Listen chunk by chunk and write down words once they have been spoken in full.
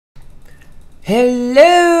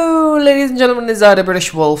Hello, ladies and gentlemen, this is the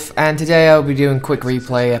British Wolf, and today I'll be doing a quick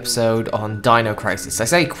replay episode on Dino Crisis. I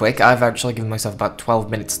say quick, I've actually given myself about 12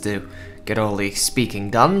 minutes to get all the speaking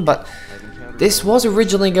done, but this was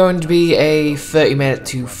originally going to be a 30-minute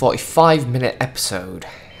to 45-minute episode.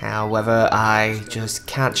 However, I just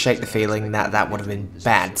can't shake the feeling that that would have been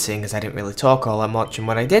bad, seeing as I didn't really talk all that much, and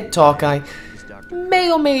when I did talk, I may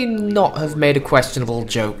or may not have made a questionable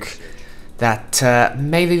joke that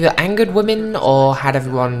maybe either angered women or had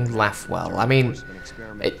everyone laugh well. I mean,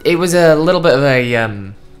 it was a little bit of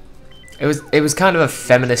a it was kind of a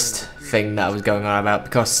feminist thing that I was going on about,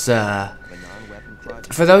 because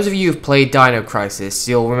for those of you who've played Dino Crisis,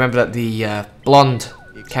 you'll remember that the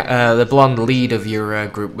blonde lead of your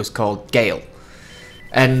group was called Gale,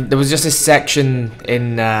 and there was just a section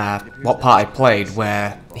in what part I played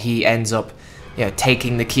where he ends up, you know,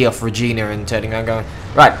 taking the key off Regina and turning around going,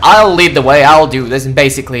 right, I'll lead the way, I'll do this, and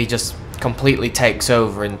basically just completely takes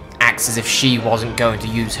over and acts as if she wasn't going to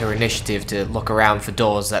use her initiative to look around for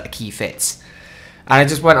doors that the key fits. And I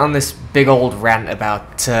just went on this big old rant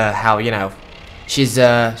about how, you know,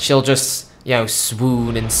 she'll just, you know,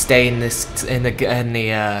 swoon and stay in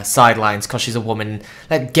the sidelines because she's a woman.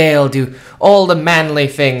 Let Gale do all the manly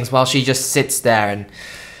things while she just sits there. And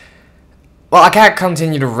well, I can't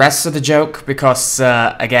continue the rest of the joke because,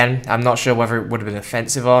 again, I'm not sure whether it would have been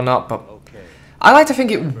offensive or not, but I like to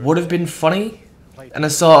think it would have been funny, and a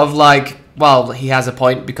sort of like, well, he has a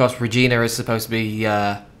point because Regina is supposed to be, you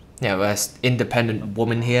know, an independent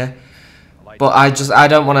woman here, but I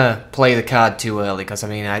don't want to play the card too early, because, I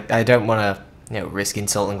mean, I don't want to, you know, risk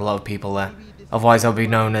insulting a lot of people there, otherwise I'll be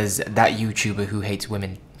known as that YouTuber who hates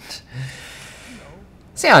women.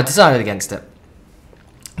 So yeah, I decided against it.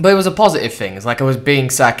 But it was a positive thing. It's like I was being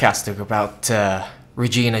sarcastic about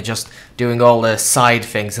Regina just doing all the side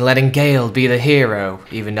things and letting Gale be the hero,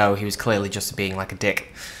 even though he was clearly just being like a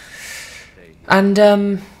dick. And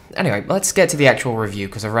anyway, let's get to the actual review,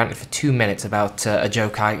 because I ranted for 2 minutes about a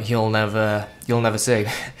joke you'll never see.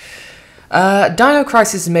 Dino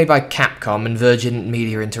Crisis is made by Capcom and Virgin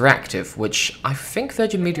Media Interactive, which I think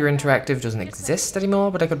Virgin Media Interactive doesn't exist anymore,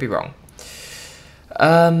 but I could be wrong.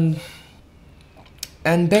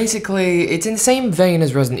 And basically, it's in the same vein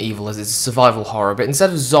as Resident Evil, as it's a survival horror, but instead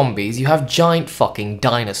of zombies, you have giant fucking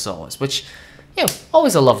dinosaurs, which, you know,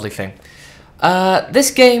 always a lovely thing. This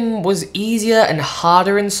game was easier and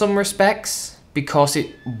harder in some respects, because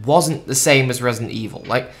it wasn't the same as Resident Evil.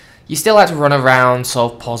 Like, you still had to run around,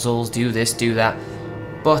 solve puzzles, do this, do that,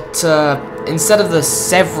 but instead of the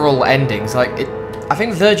several endings, like, I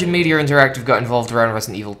think Virgin Media Interactive got involved around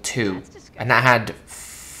Resident Evil 2, and that had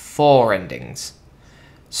 4 endings.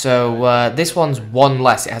 So this one's one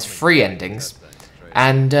less. It has 3 endings,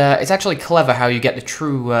 and it's actually clever how you get the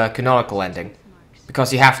true canonical ending,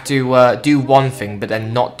 because you have to do one thing but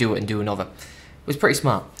then not do it and do another. It was pretty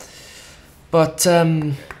smart. But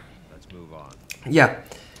yeah,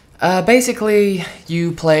 basically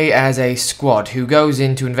you play as a squad who goes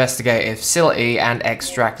in to investigate a facility and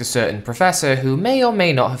extract a certain professor who may or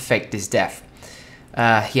may not have faked his death.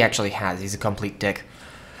 He actually has. He's a complete dick.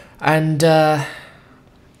 And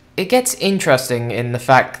it gets interesting in the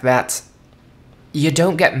fact that you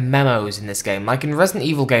don't get memos in this game. Like in Resident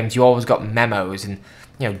Evil games, you always got memos and,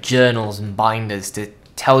 you know, journals and binders to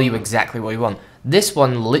tell you exactly what you want. This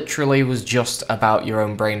one literally was just about your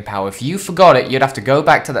own brain power. If you forgot it, you'd have to go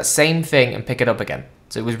back to that same thing and pick it up again.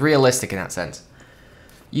 So it was realistic in that sense.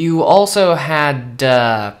 You also had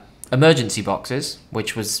emergency boxes,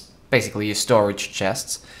 which was basically your storage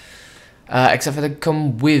chests. Except for they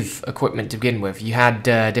come with equipment to begin with. You had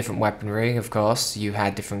different weaponry, of course. You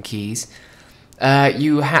had different keys.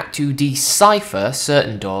 You had to decipher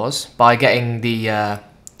certain doors by getting the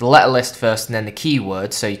letter list first and then the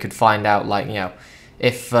keywords, so you could find out, like, you know,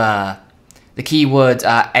 if the keywords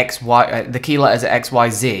are X, Y, the key letters are X, Y,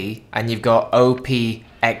 Z, and you've got O, P,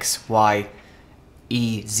 X, Y,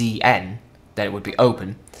 E, Z, N, then it would be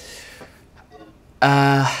open.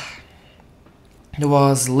 There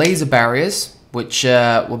was laser barriers, which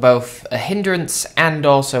were both a hindrance and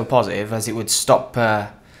also positive, as it would stop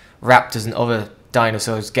raptors and other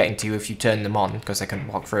dinosaurs getting to you if you turned them on, because they couldn't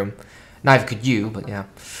walk through them. Neither could you, but yeah.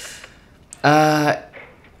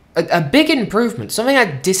 A big improvement, something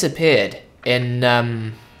that disappeared in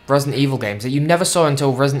Resident Evil games that you never saw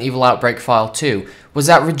until Resident Evil Outbreak File 2, was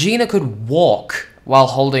that Regina could walk while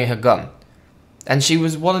holding her gun. And she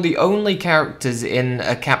was one of the only characters in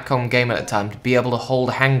a Capcom game at the time to be able to hold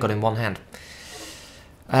a handgun in one hand.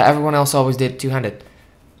 Everyone else always did two-handed.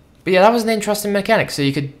 But yeah, that was an interesting mechanic, so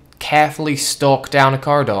you could carefully stalk down a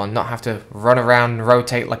corridor and not have to run around and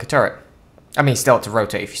rotate like a turret. I mean, still had to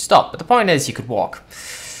rotate if you stop, but the point is you could walk.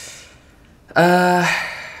 The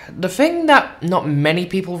thing that not many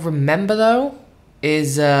people remember, though,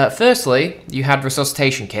 is, firstly, you had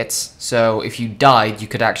resuscitation kits, so if you died, you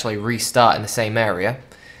could actually restart in the same area,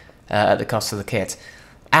 at the cost of the kit.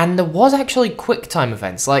 And there was actually quick time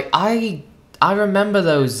events. Like, I remember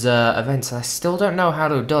those, events, and I still don't know how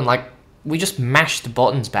they were done. Like, we just mashed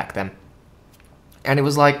buttons back then. And it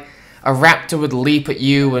was like, a raptor would leap at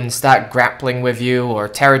you and start grappling with you, or a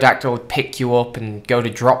pterodactyl would pick you up and go to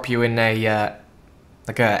drop you in a,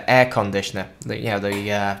 like a air conditioner.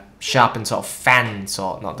 The sharpened sort of fan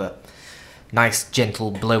sort, not the nice,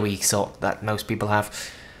 gentle, blowy sort that most people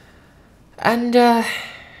have. And,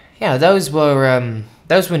 yeah, those were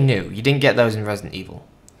new. You didn't get those in Resident Evil.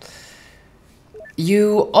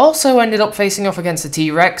 You also ended up facing off against the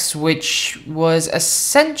T-Rex, which was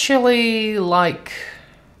essentially like...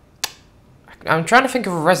 I'm trying to think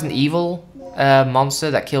of a Resident Evil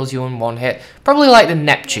monster that kills you in one hit. Probably like the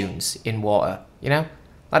Neptunes in water, you know?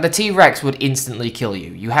 Like the T-Rex would instantly kill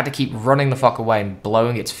you. You had to keep running the fuck away and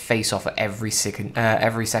blowing its face off at every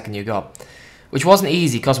second you got. Which wasn't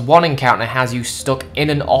easy, because one encounter has you stuck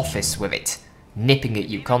in an office with it, nipping at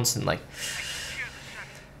you constantly.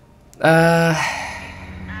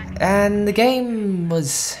 And the game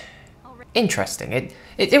was interesting.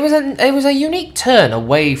 It was a unique turn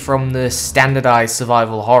away from the standardized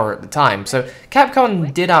survival horror at the time. So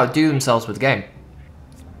Capcom did outdo themselves with the game.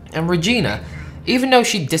 And Regina, even though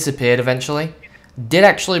she disappeared eventually, did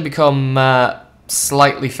actually become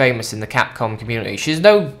slightly famous in the Capcom community. She's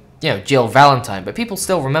no, Jill Valentine, but people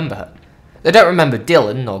still remember her. They don't remember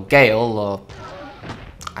Dylan or Gale or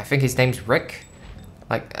I think his name's Rick.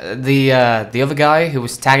 Like the other guy who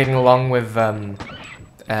was tagging along with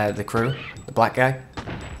the crew, the black guy.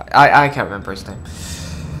 I can't remember his name.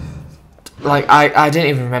 Like I didn't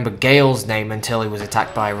even remember Gale's name until he was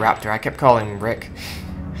attacked by a raptor. I kept calling him Rick.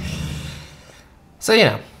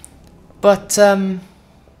 So but it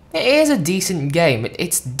is a decent game.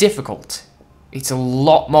 It's difficult. It's a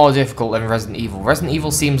lot more difficult than Resident Evil. Resident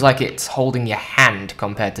Evil seems like it's holding your hand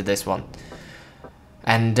compared to this one.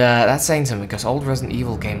 And that's saying something, because old Resident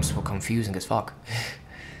Evil games were confusing as fuck.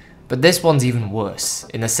 But this one's even worse,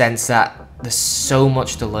 in the sense that there's so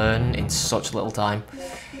much to learn in such little time.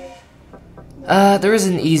 There is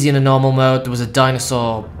an easy and a normal mode. There was a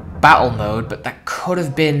dinosaur battle mode, but that could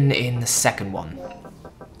have been in the second one.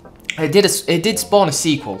 It did spawn a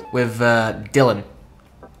sequel with Dylan,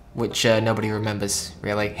 which nobody remembers,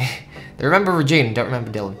 really. They remember Regina, don't remember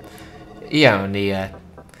Dylan. And the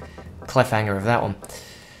cliffhanger of that one.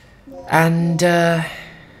 And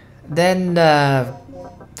then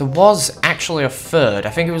there was actually a third. I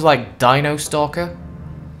think it was like Dino Stalker.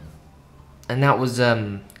 And that was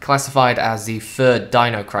classified as the third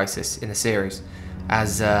Dino Crisis in the series.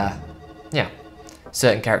 As,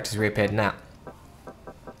 certain characters reappeared in that.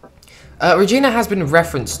 Regina has been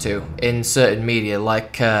referenced to in certain media,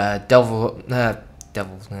 like Dead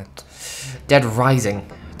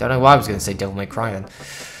Rising. Don't know why I was going to say Devil May Cry then.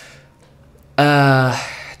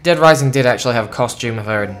 Dead Rising did actually have a costume of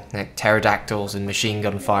her and like, pterodactyls and machine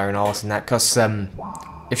gun fire and all this and that, because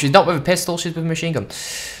if she's not with a pistol, she's with a machine gun.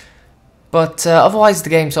 But otherwise the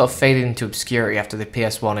game sort of faded into obscurity after the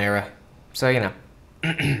PS1 era, so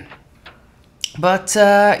But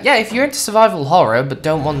yeah, if you're into survival horror but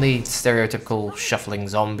don't want the stereotypical shuffling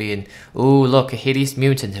zombie and ooh look, a hideous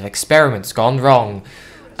mutant of experiments gone wrong,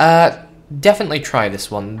 definitely try this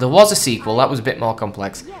one. There was a sequel that was a bit more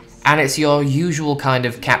complex. And it's your usual kind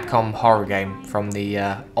of Capcom horror game from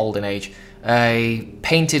the olden age. A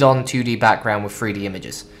painted-on 2D background with 3D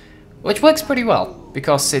images. Which works pretty well,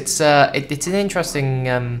 because it's an interesting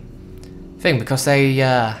thing, because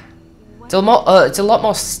it's a lot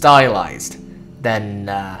more stylized than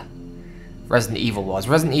Resident Evil was.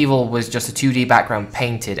 Resident Evil was just a 2D background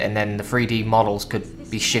painted, and then the 3D models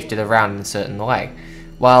could be shifted around in a certain way.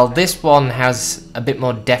 While this one has a bit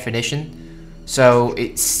more definition, so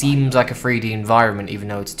it seems like a 3D environment even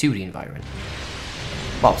though it's a 2D environment.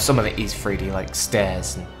 Well, some of it is 3D, like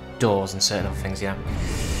stairs and doors and certain other things,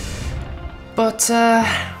 But,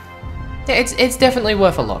 yeah, it's definitely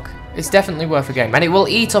worth a look. It's definitely worth a game, and it will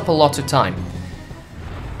eat up a lot of time.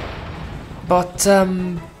 But,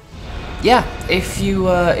 yeah, if you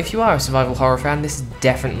are a survival horror fan, this is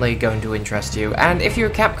definitely going to interest you. And if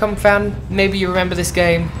you're a Capcom fan, maybe you remember this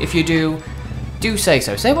game. If you do say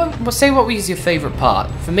so. Say what was your favourite part.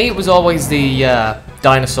 For me, it was always the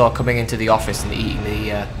dinosaur coming into the office and eating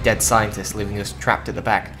the dead scientist, leaving us trapped at the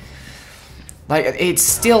back. Like, it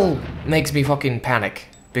still makes me fucking panic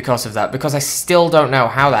because of that, because I still don't know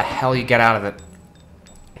how the hell you get out of it.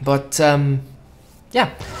 But yeah,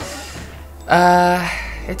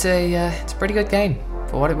 it's a pretty good game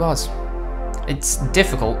for what it was. It's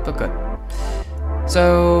difficult but good.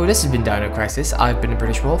 So this has been Dino Crisis. I've been a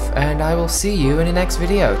British Wolf, and I will see you in the next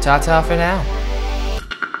video. Ta-ta for now.